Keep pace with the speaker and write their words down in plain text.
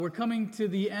We're coming to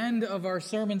the end of our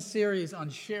sermon series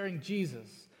on sharing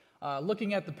Jesus,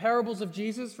 looking at the parables of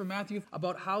Jesus from Matthew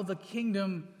about how the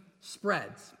kingdom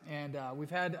spreads. And we've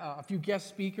had a few guest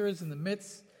speakers in the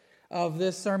midst of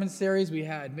this sermon series. We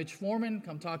had Mitch Foreman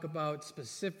come talk about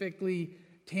specifically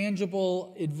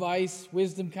tangible advice,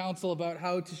 wisdom, counsel about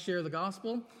how to share the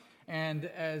gospel. And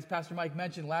as Pastor Mike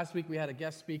mentioned, last week we had a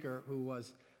guest speaker who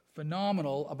was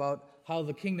phenomenal about how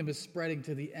the kingdom is spreading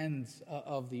to the ends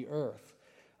of the earth.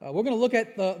 We're going to look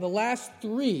at the last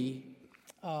three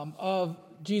of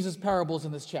Jesus' parables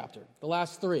in this chapter, the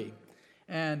last three.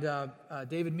 And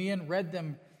David Meehan read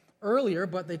them earlier,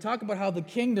 but they talk about how the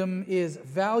kingdom is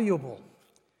valuable,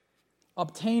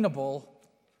 obtainable,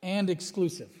 and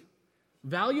exclusive.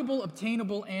 Valuable,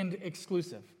 obtainable, and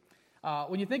exclusive.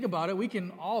 When you think about it, we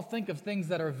can all think of things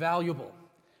that are valuable.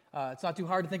 It's not too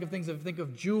hard to think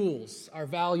of jewels are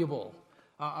valuable.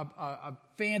 A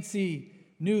fancy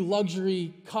new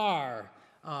luxury car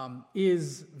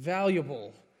is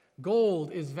valuable.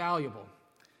 Gold is valuable.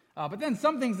 But then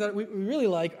some things that we really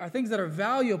like are things that are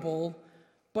valuable,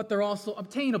 but they're also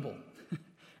obtainable.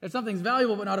 If something's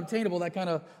valuable but not obtainable, that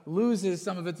kind of loses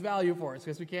some of its value for us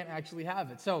because we can't actually have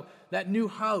it. So that new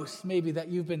house maybe that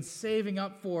you've been saving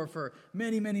up for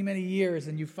many, many, many years,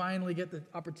 and you finally get the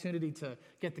opportunity to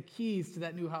get the keys to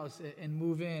that new house and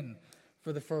move in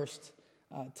for the first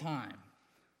time.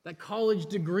 That college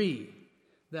degree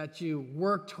that you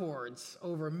work towards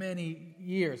over many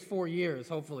years, 4 years,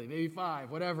 hopefully, maybe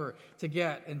 5, whatever, to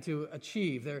get and to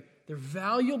achieve. They're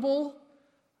valuable,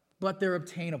 but they're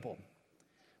obtainable.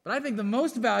 But I think the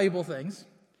most valuable things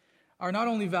are not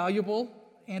only valuable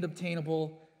and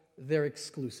obtainable, they're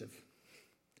exclusive.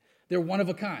 They're one of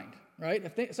a kind, right?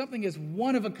 If something is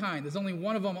one of a kind, there's only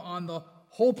one of them on the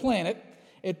whole planet,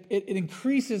 it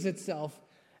increases itself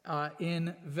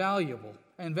in value.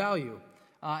 And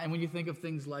when you think of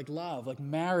things like love, like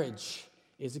marriage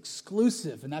is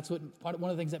exclusive, and that's one of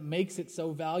the things that makes it so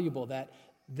valuable, that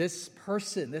this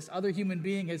person, this other human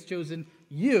being has chosen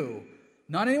you,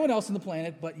 not anyone else on the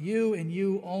planet, but you and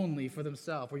you only for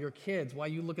themselves, or your kids, why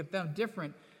you look at them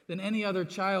different than any other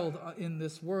child in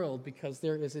this world, because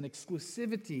there is an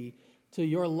exclusivity to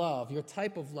your love, your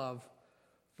type of love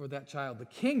for that child. The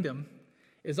kingdom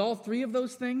is all three of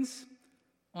those things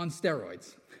on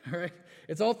steroids, all right?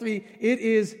 It's all three. It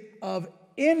is of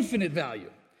infinite value.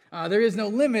 There is no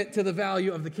limit to the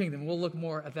value of the kingdom. We'll look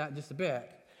more at that in just a bit.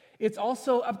 It's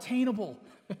also obtainable.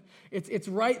 It's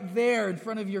right there in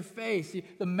front of your face.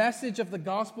 The message of the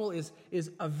gospel is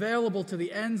available to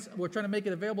the ends. We're trying to make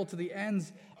it available to the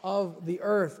ends of the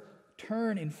earth.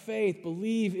 Turn in faith.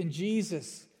 Believe in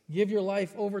Jesus. Give your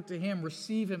life over to Him.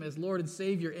 Receive Him as Lord and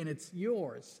Savior, and it's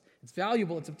yours. It's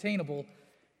valuable, it's obtainable,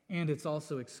 and it's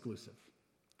also exclusive.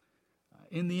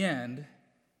 In the end,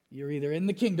 you're either in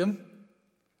the kingdom,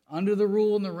 under the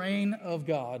rule and the reign of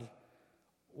God,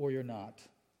 or you're not.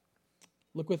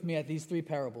 Look with me at these three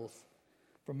parables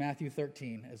from Matthew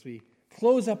 13 as we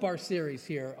close up our series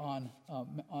here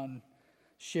on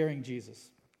sharing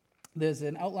Jesus. There's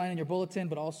an outline in your bulletin,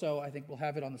 but also I think we'll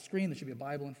have it on the screen. There should be a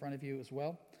Bible in front of you as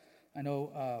well. I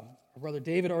know our brother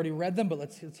David already read them, but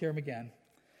let's hear them again.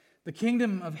 The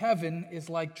kingdom of heaven is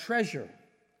like treasure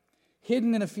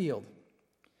hidden in a field,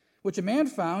 which a man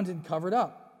found and covered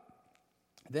up.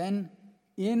 Then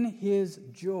in his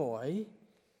joy,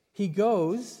 he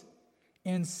goes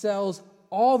and sells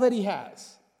all that he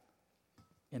has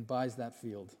and buys that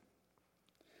field.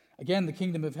 Again, the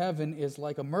kingdom of heaven is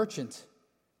like a merchant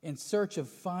in search of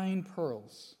fine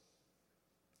pearls,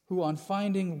 who on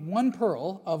finding one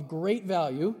pearl of great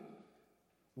value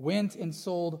went and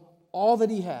sold all that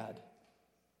he had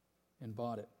and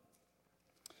bought it.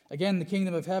 Again, the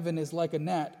kingdom of heaven is like a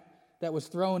net that was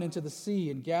thrown into the sea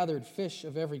and gathered fish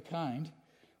of every kind.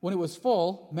 When it was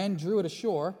full, men drew it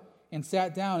ashore and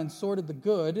sat down and sorted the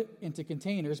good into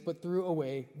containers, but threw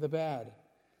away the bad.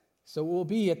 So it will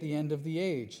be at the end of the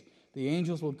age. The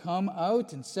angels will come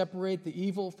out and separate the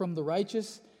evil from the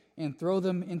righteous and throw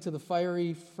them into the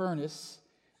fiery furnace.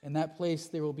 In that place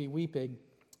there will be weeping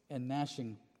and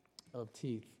gnashing of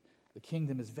teeth. The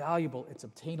kingdom is valuable, it's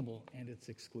obtainable, and it's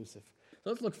exclusive. So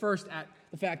let's look first at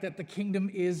the fact that the kingdom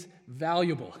is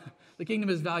valuable. The kingdom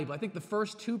is valuable. I think the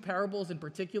first two parables in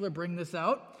particular bring this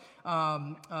out.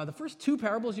 The first two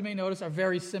parables, you may notice, are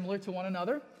very similar to one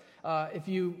another. If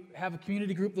you have a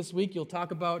community group this week, you'll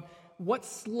talk about what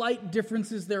slight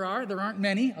differences there are. There aren't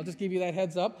many. I'll just give you that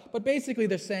heads up. But basically,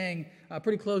 they're saying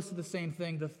pretty close to the same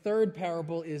thing. The third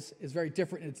parable is very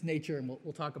different in its nature, and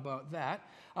we'll talk about that.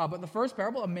 But the first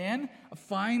parable, a man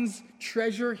finds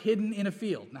treasure hidden in a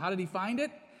field. Now, how did he find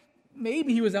it?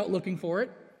 Maybe he was out looking for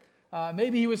it.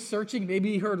 Maybe he was searching.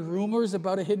 Maybe he heard rumors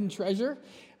about a hidden treasure.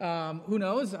 Who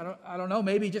knows? I don't know.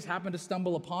 Maybe he just happened to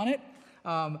stumble upon it.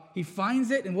 He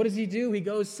finds it, and what does he do? He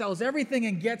goes, sells everything,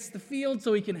 and gets the field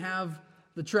so he can have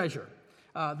the treasure.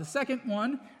 The second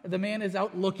one, the man is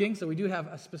out looking. So we do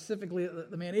have specifically,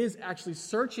 the man is actually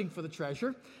searching for the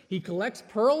treasure. He collects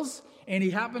pearls, and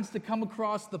he happens to come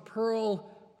across the pearl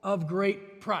of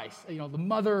great price, the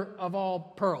mother of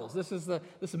all pearls. This is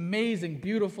this amazing,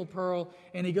 beautiful pearl,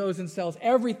 and he goes and sells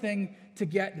everything to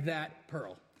get that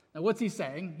pearl. Now, what's he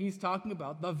saying? He's talking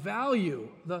about the value,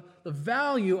 the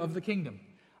value of the kingdom.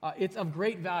 It's of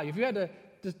great value. If you had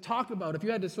to talk about, if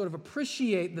you had to sort of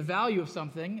appreciate the value of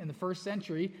something in the first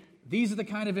century, these are the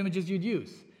kind of images you'd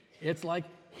use. It's like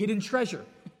hidden treasure.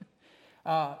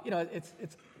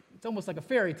 It's almost like a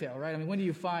fairy tale, right? I mean, when do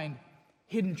you find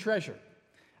hidden treasure?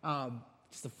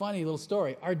 Just a funny little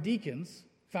story. Our deacons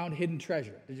found hidden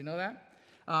treasure. Did you know that?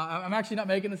 I'm actually not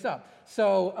making this up.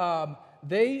 So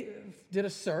they did a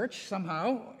search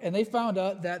somehow, and they found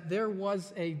out that there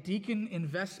was a deacon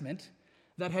investment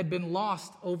that had been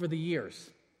lost over the years.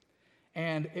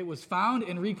 And it was found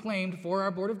and reclaimed for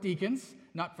our board of deacons,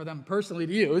 not for them personally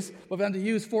to use, but for them to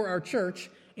use for our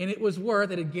church. And it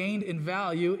had gained in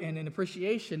value and in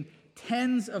appreciation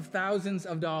tens of thousands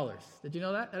of dollars. Did you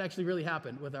know that? That actually really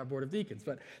happened with our board of deacons.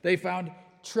 But they found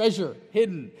treasure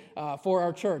hidden for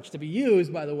our church to be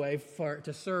used, by the way,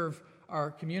 to serve our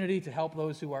community, to help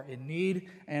those who are in need,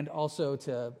 and also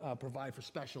to provide for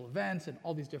special events and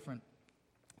all these different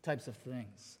types of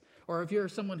things. Or if you're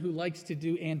someone who likes to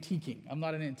do antiquing. I'm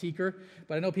not an antiquer,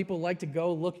 but I know people like to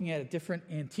go looking at different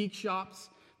antique shops,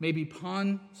 maybe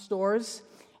pawn stores,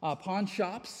 pawn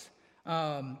shops.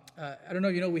 I don't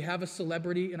know, we have a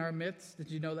celebrity in our midst.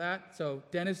 Did you know that? So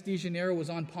Dennis DeJaneiro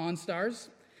was on Pawn Stars,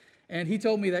 and he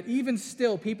told me that even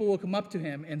still people will come up to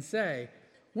him and say,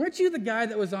 "Weren't you the guy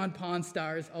that was on Pawn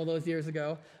Stars all those years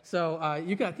ago?" So I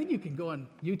think you can go on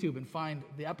YouTube and find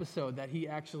the episode that he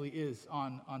actually is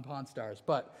on Pawn Stars.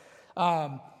 But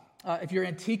if you're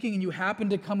antiquing and you happen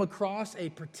to come across a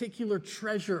particular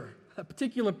treasure, a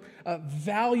particular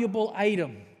valuable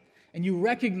item, and you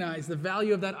recognize the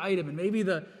value of that item, and maybe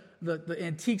the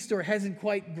antique store hasn't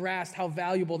quite grasped how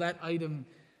valuable that item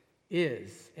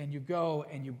is, and you go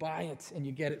and you buy it and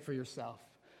you get it for yourself.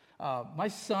 My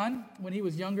son, when he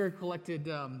was younger, collected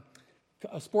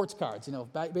sports cards,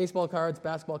 baseball cards,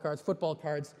 basketball cards, football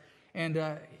cards, and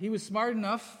he was smart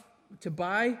enough to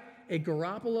buy a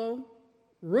Garoppolo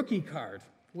rookie card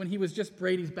when he was just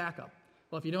Brady's backup.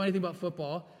 Well, if you know anything about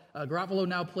football, Garoppolo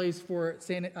now plays for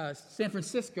San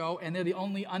Francisco, and they're the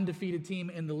only undefeated team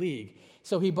in the league.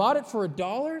 So he bought it for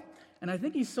 $1, and I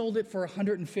think he sold it for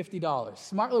 $150.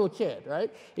 Smart little kid,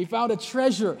 right? He found a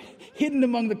treasure hidden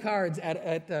among the cards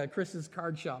at Chris's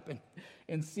card shop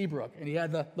in Seabrook, and he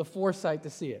had the foresight to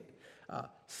see it.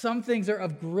 Some things are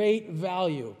of great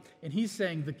value, and he's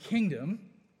saying the kingdom,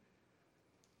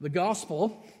 the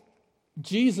gospel,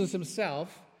 Jesus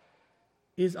himself,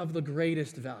 is of the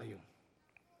greatest value.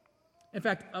 In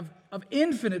fact, of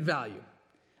infinite value.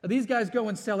 These guys go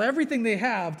and sell everything they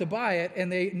have to buy it,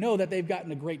 and they know that they've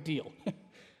gotten a great deal.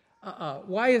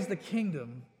 Why is the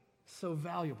kingdom so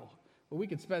valuable? Well, we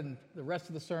could spend the rest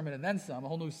of the sermon and then some, a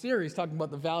whole new series talking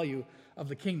about the value of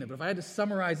the kingdom. But if I had to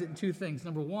summarize it in two things,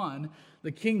 number one,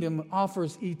 the kingdom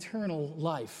offers eternal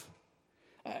life.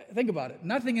 Think about it.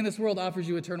 Nothing in this world offers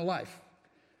you eternal life.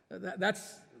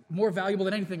 That's more valuable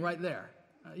than anything right there.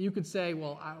 You could say,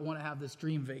 well, I want to have this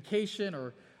dream vacation,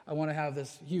 or I want to have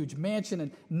this huge mansion,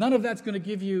 and none of that's going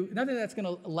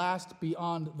to last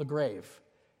beyond the grave.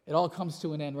 It all comes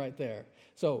to an end right there.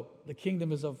 So the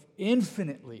kingdom is of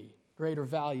infinitely greater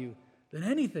value than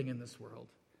anything in this world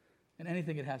and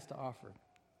anything it has to offer.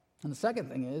 And the second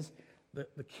thing is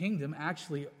the kingdom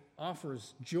actually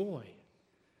offers joy.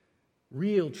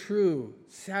 Real, true,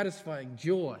 satisfying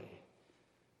joy.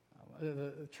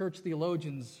 The church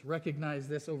theologians recognize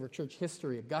this over church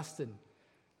history. Augustine,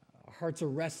 our hearts are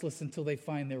restless until they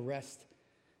find their rest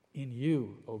in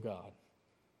you, O God.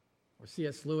 Or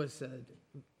C.S. Lewis said,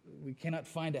 we cannot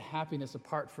find a happiness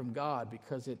apart from God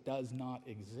because it does not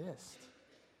exist.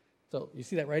 So you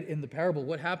see that right in the parable.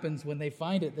 What happens when they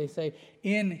find it? They say,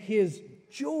 in his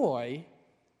joy,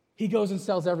 he goes and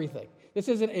sells everything. This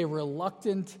isn't a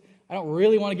reluctant, I don't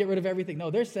really want to get rid of everything.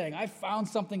 No, they're saying, I found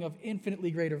something of infinitely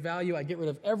greater value. I get rid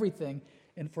of everything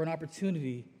and for an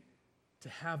opportunity to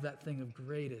have that thing of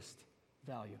greatest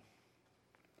value.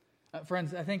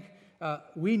 Friends, I think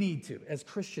we need to, as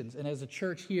Christians and as a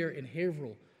church here in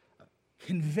Haverhill,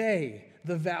 convey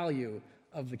the value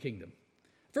of the kingdom.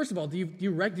 First of all, do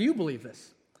you believe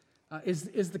this?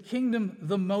 Is the kingdom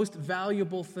the most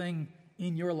valuable thing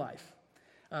in your life.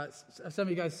 Some of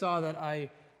you guys saw that I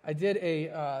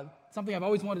did something I've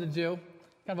always wanted to do.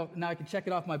 Now I can check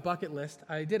it off my bucket list.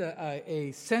 I did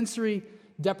a sensory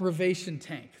deprivation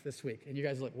tank this week. And you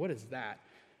guys are like, what is that?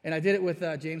 And I did it with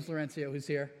James Laurencio, who's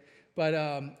here.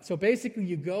 But so basically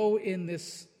you go in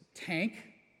this tank,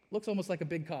 looks almost like a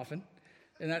big coffin,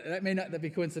 and that may not be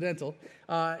coincidental,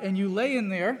 and you lay in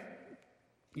there.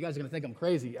 You guys are going to think I'm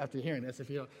crazy after hearing this if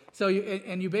you don't. So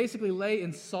you basically lay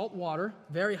in salt water,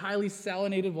 very highly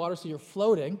salinated water, so you're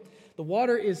floating. The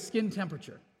water is skin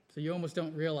temperature, so you almost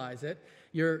don't realize it.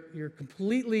 You're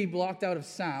completely blocked out of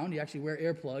sound. You actually wear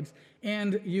earplugs,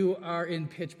 and you are in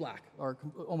pitch black or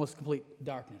almost complete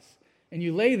darkness. And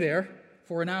you lay there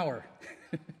for an hour.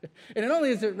 And not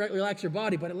only does it relax your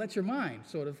body, but it lets your mind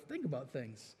sort of think about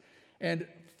things. And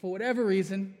for whatever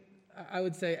reason, I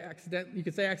would say you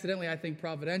could say accidentally, I think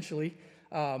providentially,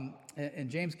 and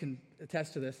James can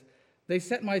attest to this, they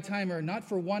set my timer not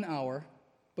for 1 hour,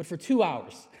 but for 2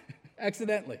 hours,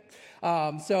 accidentally.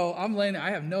 So I'm laying there.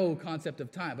 I have no concept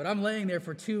of time, but I'm laying there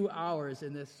for 2 hours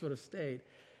in this sort of state.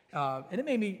 And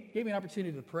it gave me an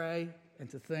opportunity to pray and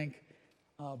to think,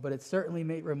 but it certainly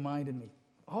reminded me,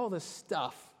 all the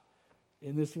stuff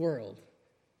in this world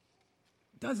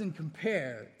doesn't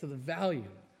compare to the value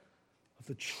of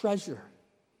the treasure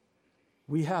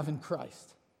we have in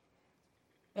Christ.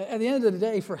 At the end of the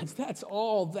day, friends, that's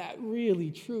all that really,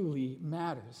 truly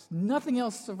matters. Nothing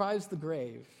else survives the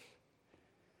grave,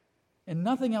 and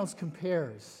nothing else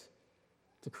compares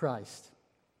to Christ.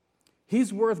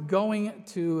 He's worth going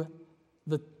to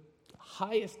the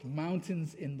highest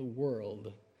mountains in the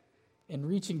world and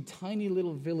reaching tiny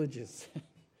little villages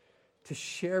to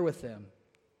share with them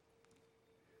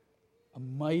a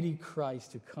mighty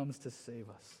Christ who comes to save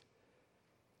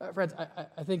us. Friends,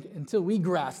 I think until we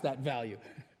grasp that value,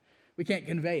 we can't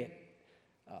convey it.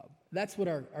 That's what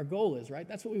our goal is, right?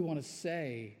 That's what we want to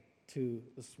say to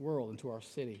this world and to our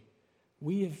city.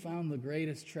 We have found the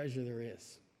greatest treasure there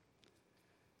is.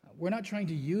 We're not trying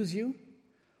to use you.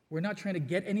 We're not trying to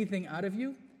get anything out of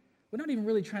you. We're not even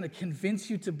really trying to convince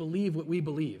you to believe what we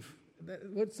believe.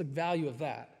 What's the value of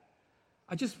that?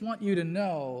 I just want you to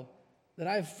know that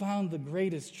I've found the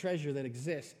greatest treasure that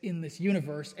exists in this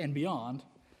universe and beyond,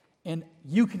 and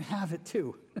you can have it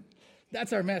too.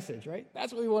 That's our message, right?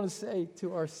 That's what we want to say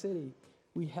to our city.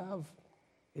 We have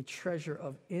a treasure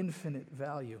of infinite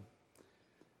value,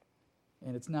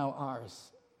 and it's now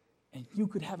ours, and you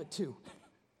could have it too.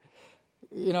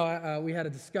 You know, we had a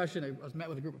discussion. I was met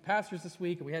with a group of pastors this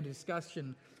week, and we had a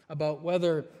discussion about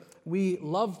whether we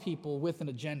love people with an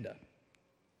agenda.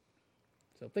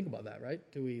 So think about that, right?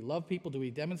 Do we love people? Do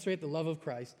we demonstrate the love of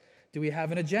Christ? Do we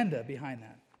have an agenda behind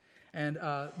that? And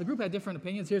the group had different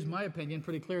opinions. Here's my opinion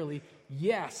pretty clearly.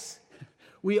 Yes,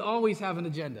 we always have an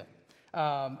agenda.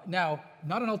 Now,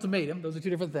 not an ultimatum. Those are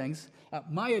two different things.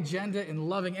 My agenda in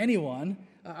loving anyone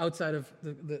outside of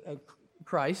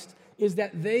Christ is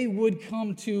that they would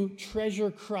come to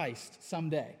treasure Christ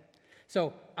someday.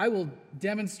 So I will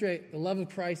demonstrate the love of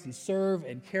Christ and serve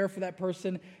and care for that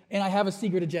person, and I have a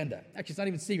secret agenda. Actually, it's not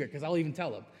even secret because I'll even tell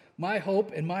them. My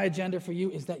hope and my agenda for you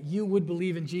is that you would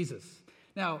believe in Jesus.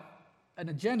 Now, an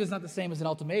agenda is not the same as an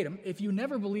ultimatum. If you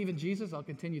never believe in Jesus, I'll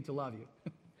continue to love you.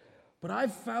 But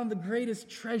I've found the greatest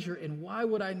treasure, and why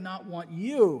would I not want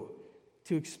you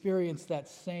to experience that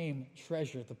same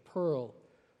treasure, the pearl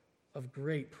of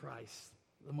great price,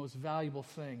 the most valuable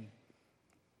thing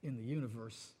in the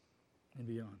universe and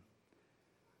beyond.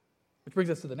 Which brings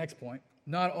us to the next point.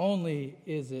 Not only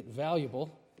is it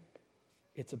valuable,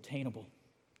 it's obtainable.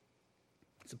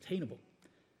 It's obtainable.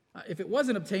 If it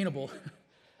wasn't obtainable,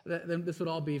 then this would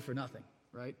all be for nothing,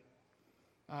 right?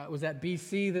 I was at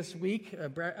BC this week,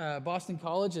 Boston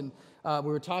College, and we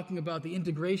were talking about the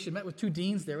integration. Met with two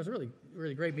deans there. It was a really,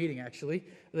 really great meeting, actually.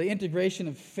 The integration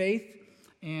of faith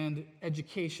and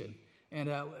education. And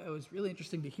it was really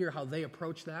interesting to hear how they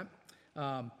approach that.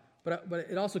 But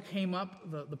it also came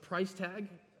up, the price tag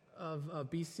of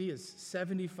BC is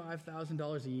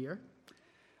 $75,000 a year.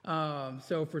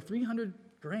 So for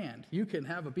 $300,000, you can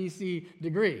have a BC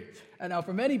degree. And now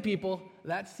for many people,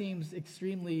 that seems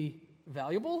extremely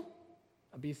valuable,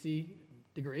 a BC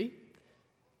degree,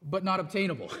 but not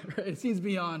obtainable. Right? It seems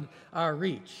beyond our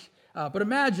reach. But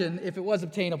imagine if it was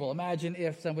obtainable. Imagine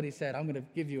if somebody said, I'm going to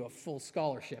give you a full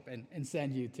scholarship and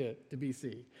send you to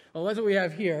BC. Well, that's what we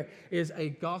have here, is a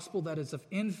gospel that is of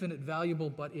infinite valuable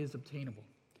but is obtainable.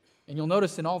 And you'll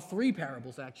notice in all three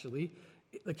parables, actually,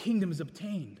 the kingdom is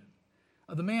obtained.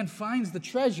 The man finds the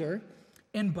treasure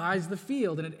and buys the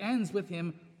field, and it ends with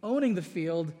him owning the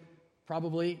field,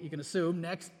 probably, you can assume,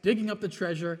 next, digging up the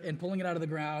treasure and pulling it out of the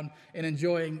ground and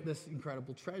enjoying this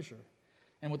incredible treasure.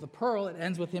 And with the pearl, it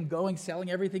ends with him going,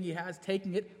 selling everything he has,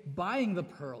 taking it, buying the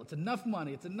pearl. It's enough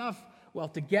money, it's enough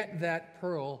wealth to get that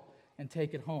pearl and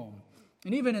take it home.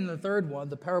 And even in the third one,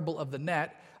 the parable of the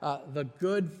net, the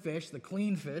good fish, the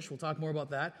clean fish, we'll talk more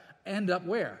about that, end up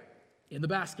where? In the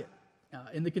basket,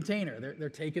 in the container. They're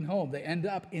taken home. They end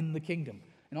up in the kingdom.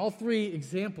 In all three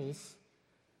examples,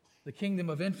 the kingdom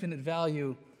of infinite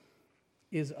value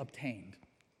is obtained.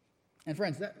 And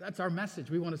friends, that's our message.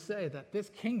 We want to say that this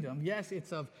kingdom, yes,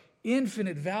 it's of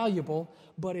infinite valuable,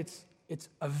 but it's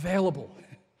available.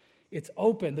 It's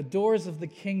open. The doors of the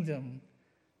kingdom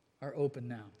are open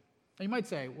now. Now you might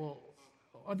say, well,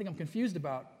 one thing I'm confused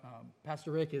about, Pastor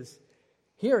Rick, is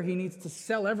here he needs to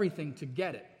sell everything to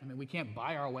get it. I mean, we can't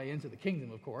buy our way into the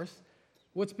kingdom, of course.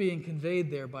 What's being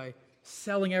conveyed there by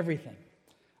selling everything?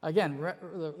 Again,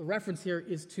 the reference here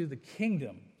is to the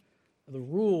kingdom, the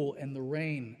rule and the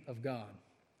reign of God.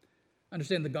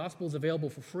 Understand, the gospel is available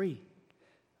for free.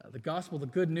 The gospel, the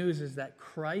good news is that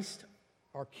Christ,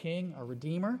 our King, our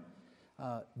Redeemer,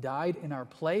 died in our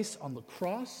place on the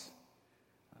cross.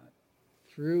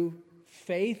 Through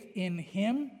faith in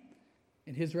him,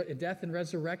 in his death and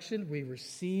resurrection, we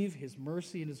receive his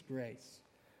mercy and his grace.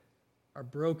 Our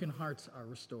broken hearts are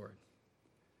restored,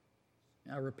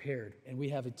 are repaired, and we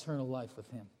have eternal life with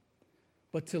him.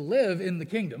 But to live in the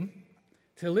kingdom,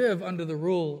 to live under the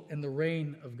rule and the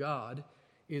reign of God,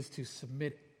 is to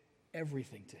submit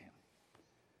everything to him.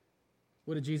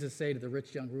 What did Jesus say to the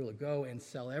rich young ruler? Go and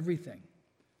sell everything,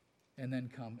 and then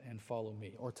come and follow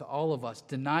me. Or to all of us,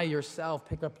 deny yourself,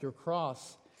 pick up your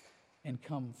cross, and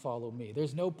come follow me.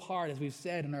 There's no part, as we've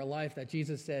said in our life, that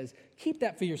Jesus says, keep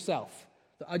that for yourself.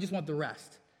 I just want the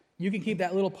rest. You can keep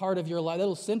that little part of your life, that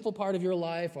little sinful part of your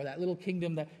life, or that little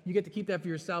kingdom, that you get to keep that for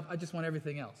yourself. I just want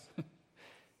everything else.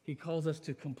 He calls us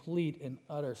to complete and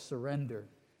utter surrender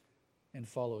in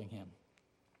following him.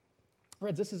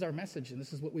 Friends, this is our message, and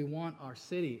this is what we want our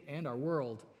city and our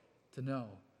world to know,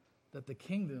 that the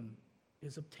kingdom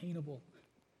is obtainable.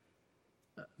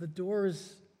 The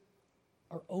doors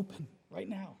are open right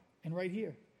now and right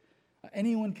here.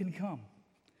 Anyone can come.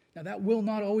 Now, that will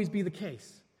not always be the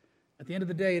case. At the end of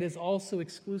the day, it is also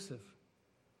exclusive.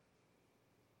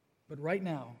 But right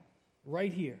now,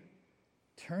 right here,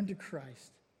 turn to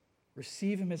Christ,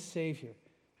 receive him as Savior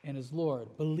and as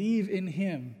Lord, believe in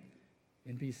him,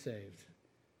 and be saved.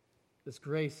 This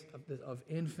grace of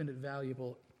infinite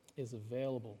valuable is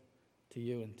available to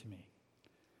you and to me.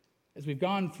 As we've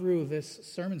gone through this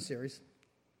sermon series,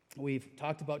 we've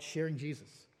talked about sharing Jesus.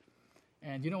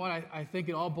 And you know what I think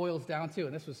it all boils down to,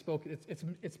 and this was spoken,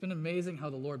 it's been amazing how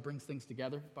the Lord brings things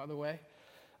together, by the way.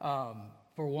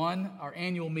 For one, our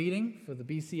annual meeting for the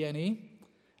BCNE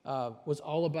was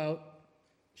all about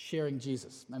sharing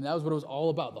Jesus. I mean, that was what it was all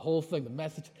about, the whole thing, the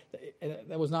message.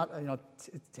 That was not,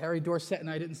 Terry Dorsett and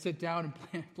I didn't sit down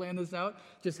and plan this out.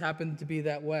 It just happened to be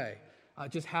that way.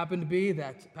 It just happened to be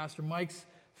that Pastor Mike's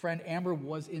friend Amber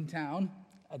was in town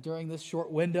during this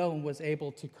short window and was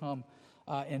able to come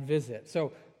and visit.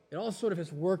 So it all sort of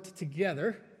has worked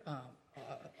together,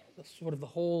 sort of the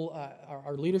whole,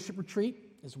 our leadership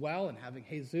retreat as well, and having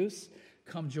Jesus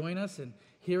come join us and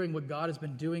hearing what God has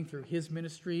been doing through his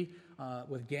ministry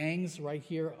with gangs right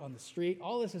here on the street.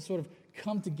 All this has sort of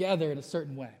come together in a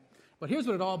certain way. But here's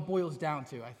what it all boils down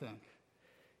to, I think.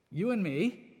 You and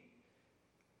me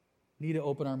need to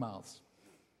open our mouths.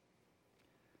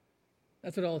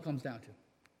 That's what it all comes down to.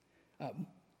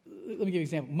 Let me give you an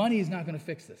example. Money is not going to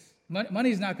fix this.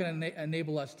 Money is not going to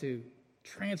enable us to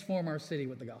transform our city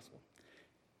with the gospel.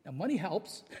 Now, money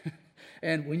helps.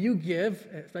 And when you give,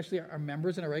 especially our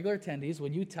members and our regular attendees,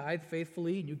 when you tithe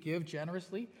faithfully and you give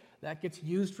generously, that gets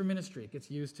used for ministry. It gets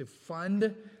used to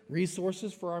fund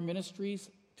resources for our ministries,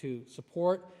 to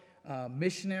support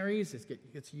missionaries.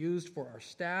 It gets used for our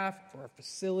staff, for our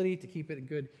facility, to keep it in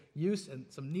good use. And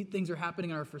some neat things are happening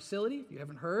in our facility. If you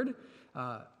haven't heard,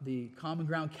 the Common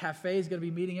Ground Cafe is going to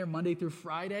be meeting here Monday through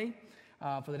Friday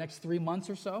for the next 3 months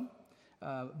or so.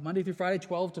 Monday through Friday,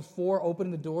 12 to 4,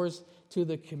 opening the doors to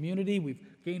the community. We've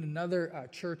gained another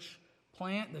church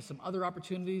plant. There's some other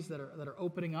opportunities that are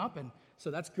opening up, and so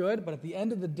that's good. But at the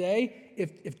end of the day,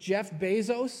 if Jeff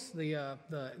Bezos,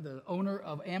 the owner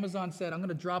of Amazon, said, I'm going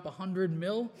to drop $100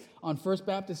 million on First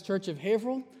Baptist Church of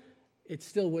Haverhill, it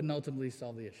still wouldn't ultimately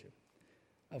solve the issue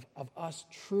of us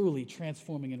truly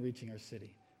transforming and reaching our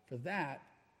city. For that,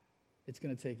 it's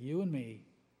going to take you and me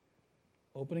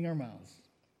opening our mouths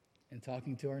and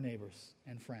talking to our neighbors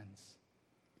and friends,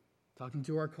 talking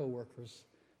to our coworkers,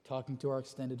 talking to our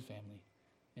extended family,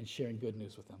 and sharing good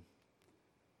news with them,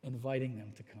 inviting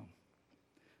them to come.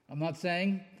 I'm not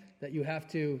saying that you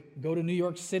have to go to New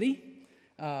York City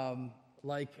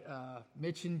like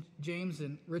Mitch and James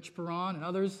and Rich Perron and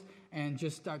others and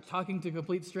just start talking to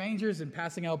complete strangers and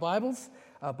passing out Bibles,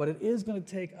 but it is going to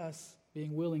take us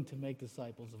being willing to make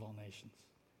disciples of all nations,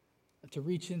 to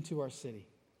reach into our city.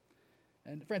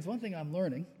 And friends, one thing I'm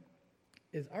learning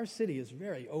is our city is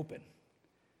very open,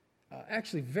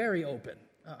 actually very open.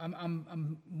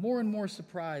 I'm more and more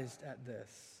surprised at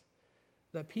this,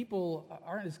 that people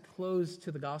aren't as closed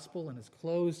to the gospel and as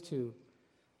close to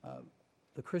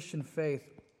the Christian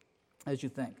faith as you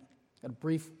think. I had a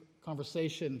brief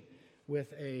conversation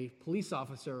with a police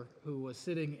officer who was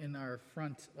sitting in our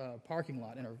front parking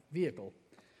lot in our vehicle.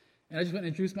 And I just went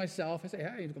and introduced myself. I said,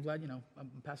 hey, I'm glad, I'm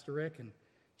Pastor Rick. And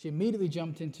she immediately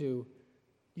jumped into,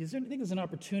 I think there's an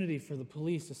opportunity for the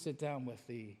police to sit down with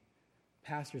the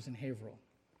pastors in Haverhill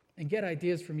and get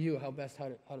ideas from you how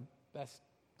to best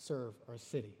serve our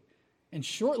city. And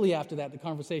shortly after that, the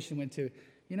conversation went to,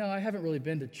 I haven't really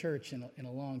been to church in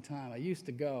a long time. I used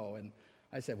to go. And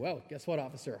I said, well, guess what,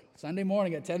 officer? Sunday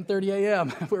morning at 10:30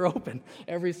 a.m., we're open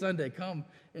every Sunday. Come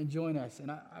and join us. And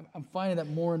I'm finding that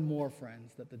more and more,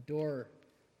 friends, that the door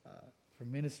for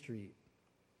ministry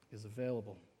is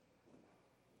available.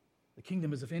 The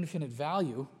kingdom is of infinite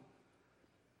value.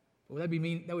 But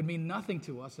that would mean nothing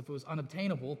to us if it was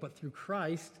unobtainable, but through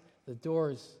Christ, the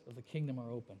doors of the kingdom are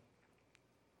open.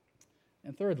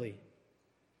 And thirdly,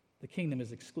 the kingdom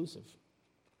is exclusive.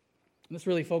 And this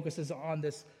really focuses on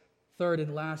this third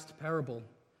and last parable.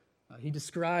 He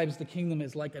describes the kingdom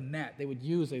as like a net. They would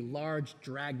use a large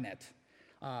dragnet,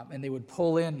 and they would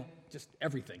pull in just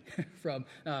everything. From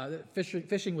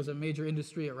fishing was a major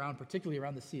industry particularly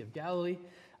around the Sea of Galilee.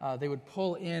 They would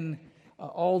pull in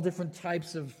all different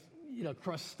types of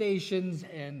crustaceans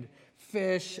and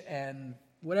fish and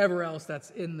whatever else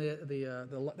that's in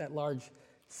that large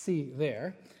sea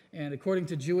there. And according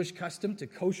to Jewish custom, to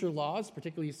kosher laws,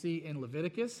 particularly you see in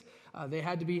Leviticus, they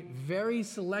had to be very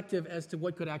selective as to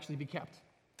what could actually be kept.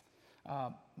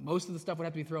 Most of the stuff would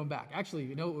have to be thrown back.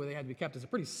 Actually, where they had to be kept is a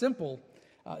pretty simple,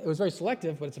 it was very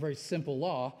selective, but it's a very simple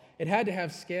law. It had to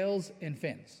have scales and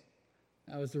fins.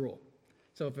 That was the rule.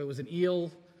 So if it was an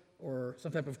eel or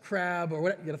some type of crab or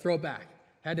whatever, you got to throw it back.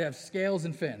 Had to have scales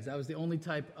and fins. That was the only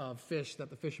type of fish that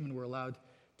the fishermen were allowed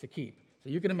to keep. So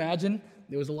you can imagine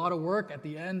there was a lot of work at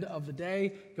the end of the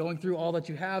day, going through all that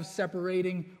you have,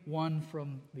 separating one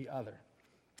from the other.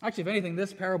 Actually, if anything,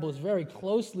 this parable is very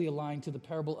closely aligned to the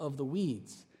parable of the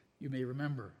weeds. You may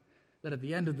remember that at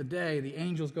the end of the day, the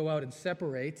angels go out and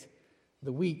separate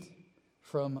the wheat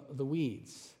from the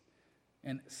weeds.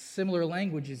 And similar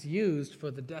language is used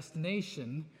for the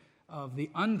destination of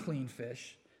the unclean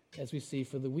fish, as we see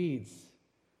for the weeds.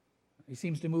 He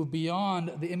seems to move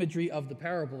beyond the imagery of the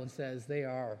parable and says they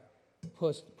are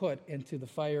put into the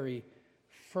fiery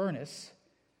furnace,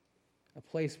 a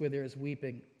place where there is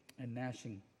weeping and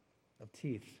gnashing of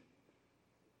teeth.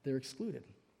 They're excluded.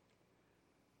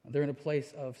 They're in a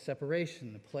place of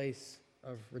separation, a place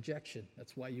of rejection.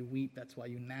 That's why you weep. That's why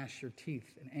you gnash your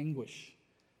teeth in anguish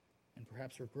and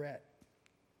perhaps regret.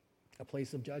 A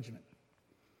place of judgment.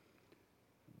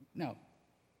 Now,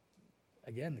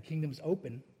 again, the kingdom's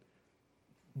open,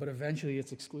 but eventually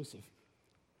it's exclusive.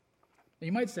 Now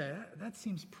you might say, that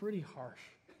seems pretty harsh,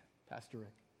 Pastor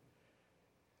Rick.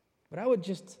 But I would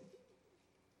just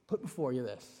put before you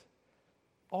this.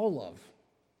 All love,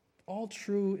 all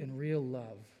true and real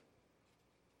love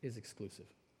is exclusive.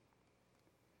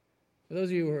 For those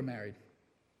of you who are married,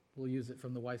 we'll use it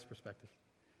from the wife's perspective.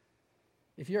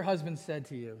 If your husband said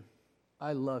to you,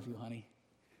 I love you, honey.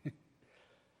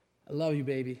 I love you,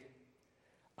 baby.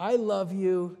 I love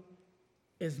you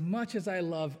as much as I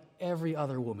love every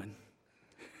other woman.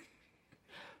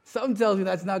 Something tells me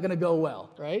that's not going to go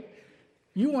well, right?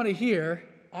 You want to hear,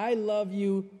 I love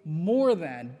you more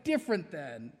than, different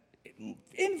than,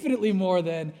 infinitely more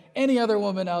than any other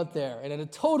woman out there, and in a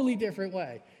totally different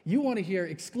way. You want to hear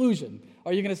exclusion.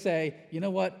 Or you're going to say, you know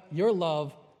what? Your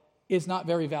love is not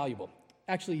very valuable.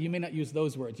 Actually, you may not use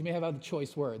those words. You may have other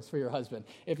choice words for your husband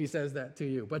if he says that to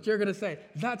you. But you're going to say,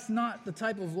 that's not the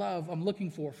type of love I'm looking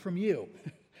for from you.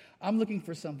 I'm looking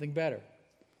for something better.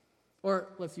 Or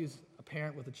let's use a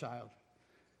parent with a child.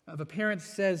 If a parent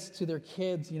says to their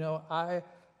kids, I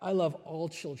love all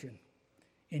children,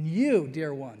 and you,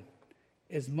 dear one,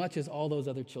 as much as all those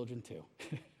other children too.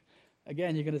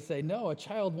 Again, you're going to say, no, a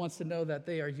child wants to know that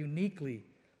they are uniquely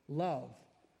loved,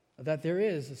 that there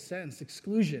is a sense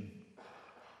exclusion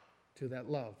to that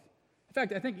love. In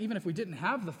fact, I think even if we didn't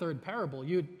have the third parable,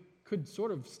 you could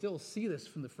sort of still see this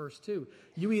from the first two.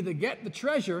 You either get the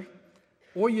treasure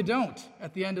or you don't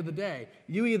at the end of the day.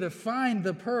 You either find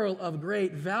the pearl of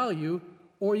great value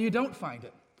or you don't find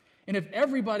it. And if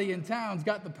everybody in town's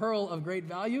got the pearl of great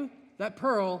value, that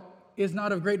pearl is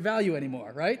not of great value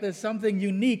anymore, right? There's something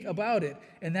unique about it,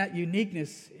 and that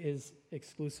uniqueness is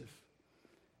exclusive.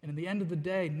 And in the end of the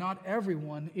day, not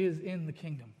everyone is in the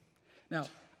kingdom. Now,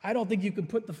 I don't think you can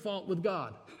put the fault with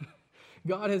God.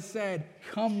 God has said,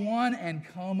 come one and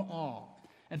come all.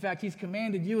 In fact, he's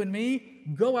commanded you and me,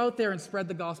 go out there and spread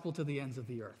the gospel to the ends of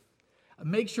the earth.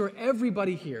 Make sure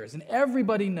everybody hears and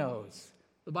everybody knows.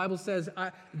 The Bible says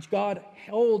God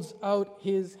holds out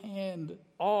his hand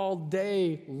all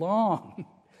day long.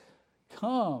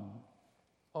 Come,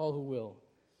 all who will,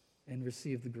 and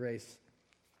receive the grace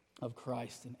of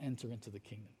Christ and enter into the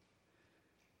kingdom.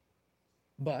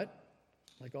 But,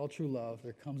 like all true love,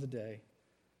 there comes a day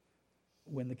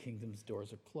when the kingdom's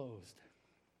doors are closed.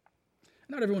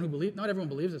 Not everyone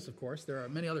believes this, of course. There are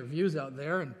many other views out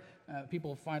there, and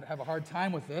people have a hard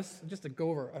time with this. Just to go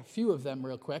over a few of them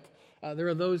real quick. There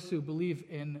are those who believe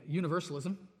in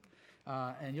universalism,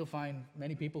 and you'll find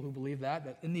many people who believe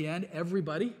that in the end,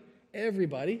 everybody,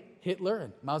 Hitler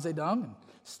and Mao Zedong and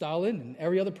Stalin and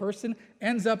every other person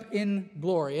ends up in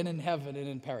glory and in heaven and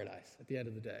in paradise at the end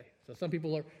of the day. So some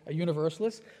people are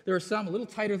universalists. There are some a little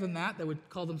tighter than that would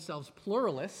call themselves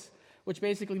pluralists, which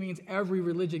basically means every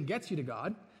religion gets you to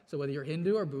God. So whether you're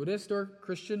Hindu or Buddhist or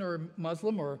Christian or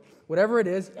Muslim or whatever it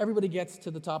is, everybody gets to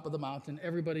the top of the mountain.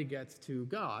 Everybody gets to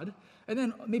God. And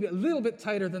then maybe a little bit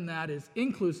tighter than that is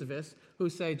inclusivists who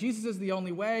say Jesus is the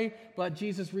only way, but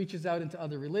Jesus reaches out into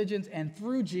other religions and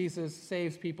through Jesus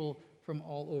saves people from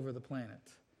all over the planet.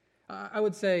 I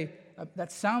would say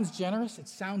that sounds generous. It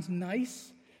sounds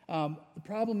nice. The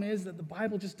problem is that the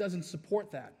Bible just doesn't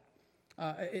support that.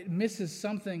 It misses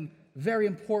something very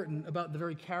important about the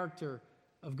very character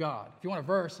of God. If you want a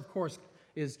verse, of course,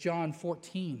 is John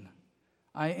 14.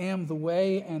 I am the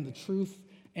way and the truth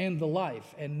and the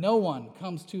life, and no one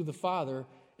comes to the Father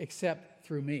except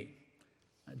through me.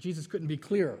 Jesus couldn't be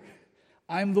clearer.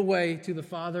 I'm the way to the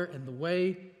Father, and the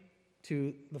way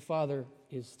to the Father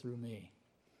is through me.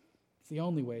 It's the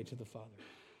only way to the Father.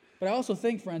 But I also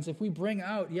think, friends, if we bring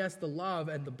out, yes, the love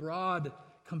and the broad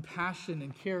compassion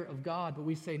and care of God, but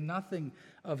we say nothing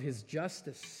of his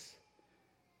justice,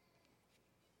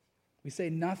 we say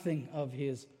nothing of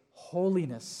his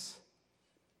holiness,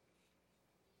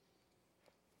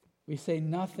 we say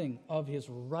nothing of his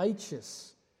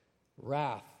righteous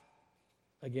wrath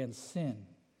against sin,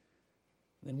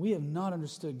 then we have not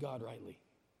understood God rightly.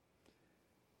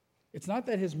 It's not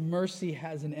that his mercy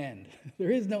has an end.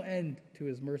 There is no end to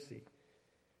his mercy.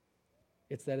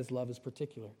 It's that his love is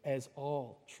particular, as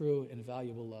all true and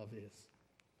valuable love is.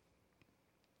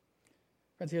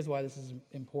 Friends, here's why this is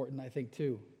important, I think,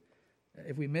 too.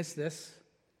 If we miss this,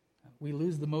 we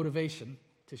lose the motivation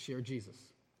to share Jesus.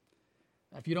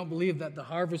 If you don't believe that the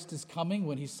harvest is coming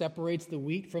when he separates the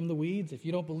wheat from the weeds, if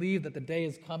you don't believe that the day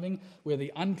is coming where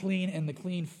the unclean and the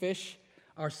clean fish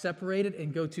are separated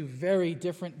and go to very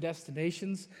different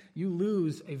destinations, you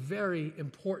lose a very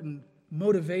important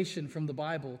motivation from the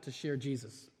Bible to share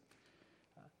Jesus.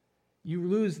 You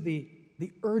lose the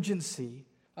urgency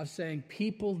of saying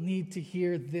people need to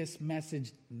hear this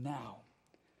message now.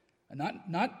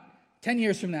 Not 10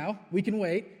 years from now, we can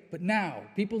wait, but now.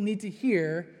 People need to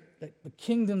hear that the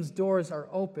kingdom's doors are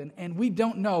open, and we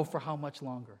don't know for how much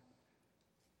longer.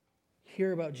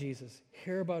 Hear about Jesus.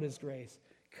 Hear about his grace.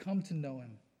 Come to know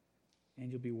him,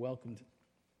 and you'll be welcomed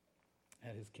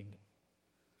at his kingdom.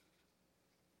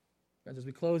 Friends, as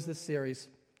we close this series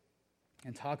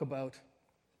and talk about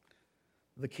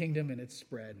the kingdom and its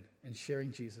spread and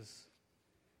sharing Jesus,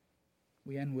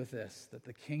 we end with this, that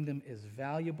the kingdom is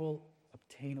valuable,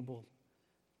 obtainable,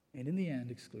 and in the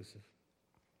end, exclusive.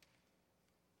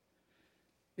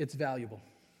 It's valuable.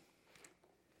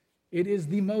 It is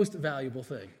the most valuable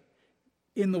thing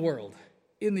in the world,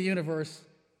 in the universe,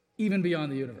 even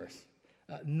beyond the universe.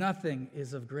 Nothing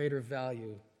is of greater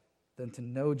value than to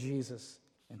know Jesus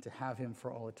and to have him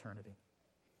for all eternity.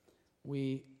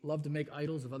 We love to make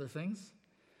idols of other things.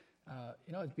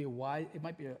 It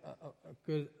might be a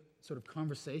good sort of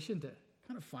conversation to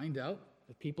kind of find out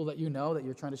the people that you know that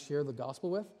you're trying to share the gospel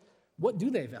with, what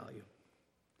do they value?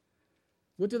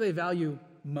 What do they value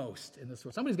most in this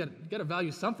world? Somebody's got to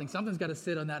value something. Something's got to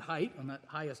sit on that height, on that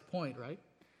highest point, right?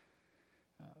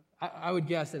 I would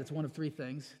guess that it's one of three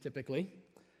things, typically.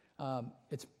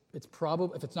 It's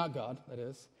probably, if it's not God, that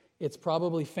is, it's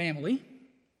probably family.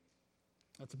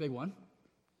 That's a big one.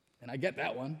 And I get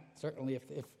that one. Certainly,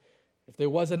 if there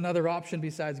was another option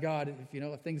besides God,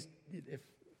 if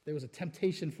there was a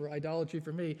temptation for idolatry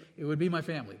for me, it would be my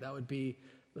family. That would be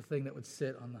the thing that would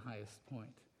sit on the highest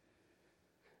point.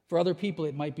 For other people,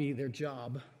 it might be their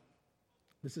job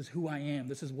This is who I am.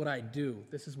 This is what I do.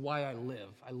 This is why I live.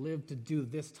 I live to do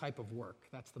this type of work.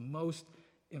 That's the most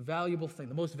invaluable thing,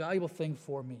 the most valuable thing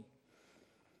for me.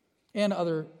 And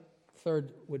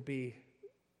third would be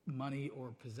money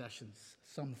or possessions,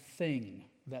 something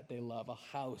that they love, a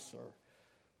house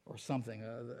or something,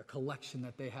 a collection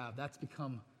that they have. That's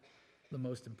become the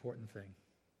most important thing.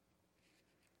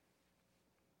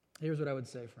 Here's what I would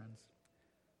say, friends.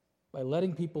 By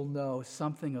letting people know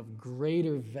something of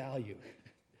greater value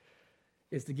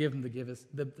is to give them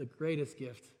the greatest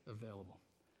gift available.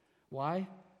 Why?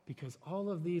 Because all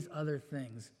of these other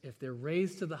things, if they're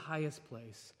raised to the highest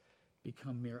place,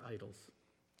 become mere idols.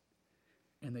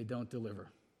 And they don't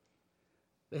deliver.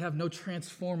 They have no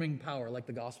transforming power like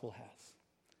the gospel has.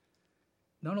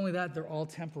 Not only that, they're all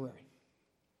temporary.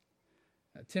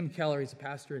 Tim Keller, he's a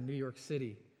pastor in New York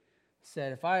City,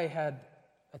 said, if I had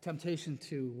a temptation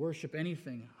to worship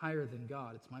anything higher than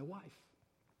God, it's my wife.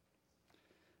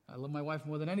 I love my wife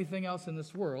more than anything else in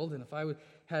this world, and if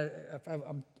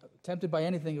I'm tempted by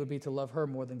anything, it would be to love her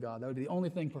more than God. That would be the only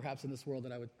thing perhaps in this world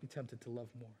that I would be tempted to love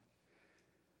more.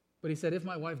 But he said, if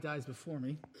my wife dies before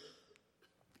me,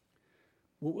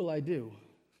 what will I do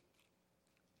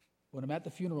when I'm at the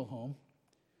funeral home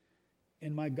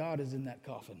and my God is in that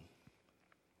coffin?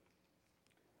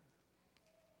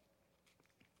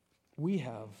 We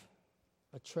have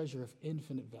a treasure of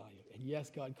infinite value. And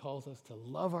yes, God calls us to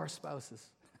love our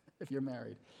spouses, if you're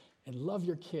married, and love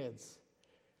your kids,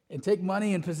 and take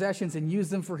money and possessions and use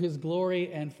them for His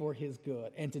glory and for His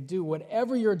good, and to do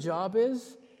whatever your job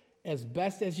is as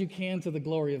best as you can to the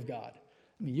glory of God.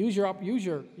 I mean, use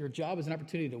your job as an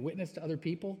opportunity to witness to other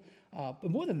people, but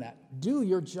more than that, do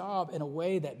your job in a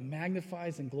way that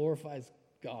magnifies and glorifies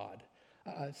God.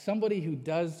 Somebody who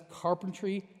does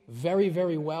carpentry very,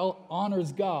 very well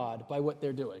honors God by what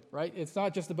they're doing, right? It's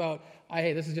not just about,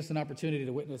 hey, this is just an opportunity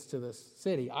to witness to this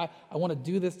city. I want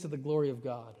to do this to the glory of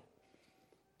God.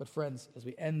 But friends, as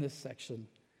we end this section,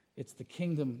 it's the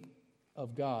kingdom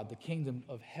of God, the kingdom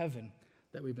of heaven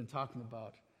that we've been talking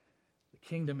about. The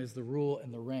kingdom is the rule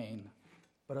and the reign,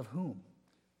 but of whom?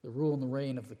 The rule and the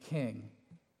reign of the King,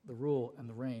 the rule and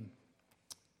the reign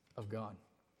of God.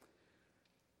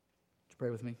 Would you pray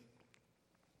with me?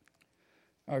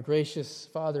 Our gracious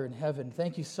Father in heaven,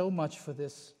 thank you so much for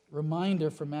this reminder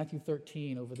from Matthew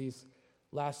 13 over these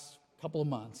last couple of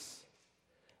months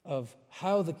of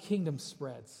how the kingdom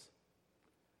spreads,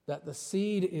 that the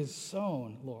seed is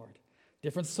sown, Lord.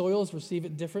 Different soils receive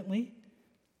it differently,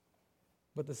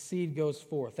 but the seed goes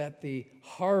forth, that the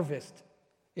harvest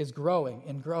is growing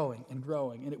and growing and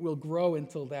growing, and it will grow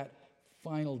until that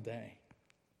final day.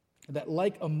 That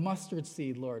like a mustard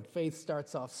seed, Lord, faith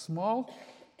starts off small,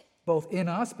 both in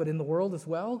us but in the world as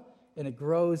well, and it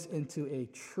grows into a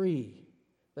tree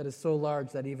that is so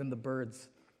large that even the birds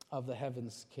of the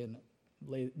heavens can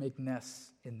make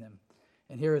nests in them.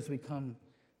 And here as we come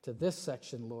to this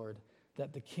section, Lord,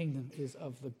 that the kingdom is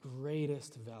of the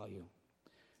greatest value,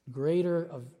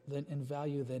 greater in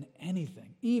value than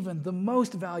anything, even the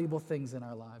most valuable things in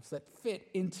our lives that fit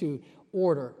into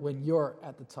order when you're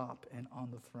at the top and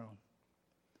on the throne.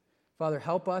 Father,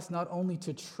 help us not only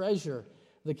to treasure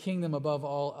the kingdom above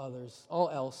all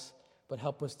else, but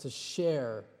help us to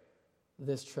share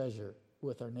this treasure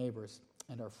with our neighbors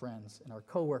and our friends and our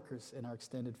coworkers and our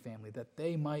extended family, that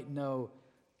they might know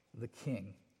the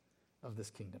King of this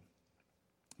kingdom.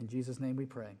 In Jesus' name we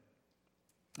pray.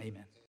 Amen.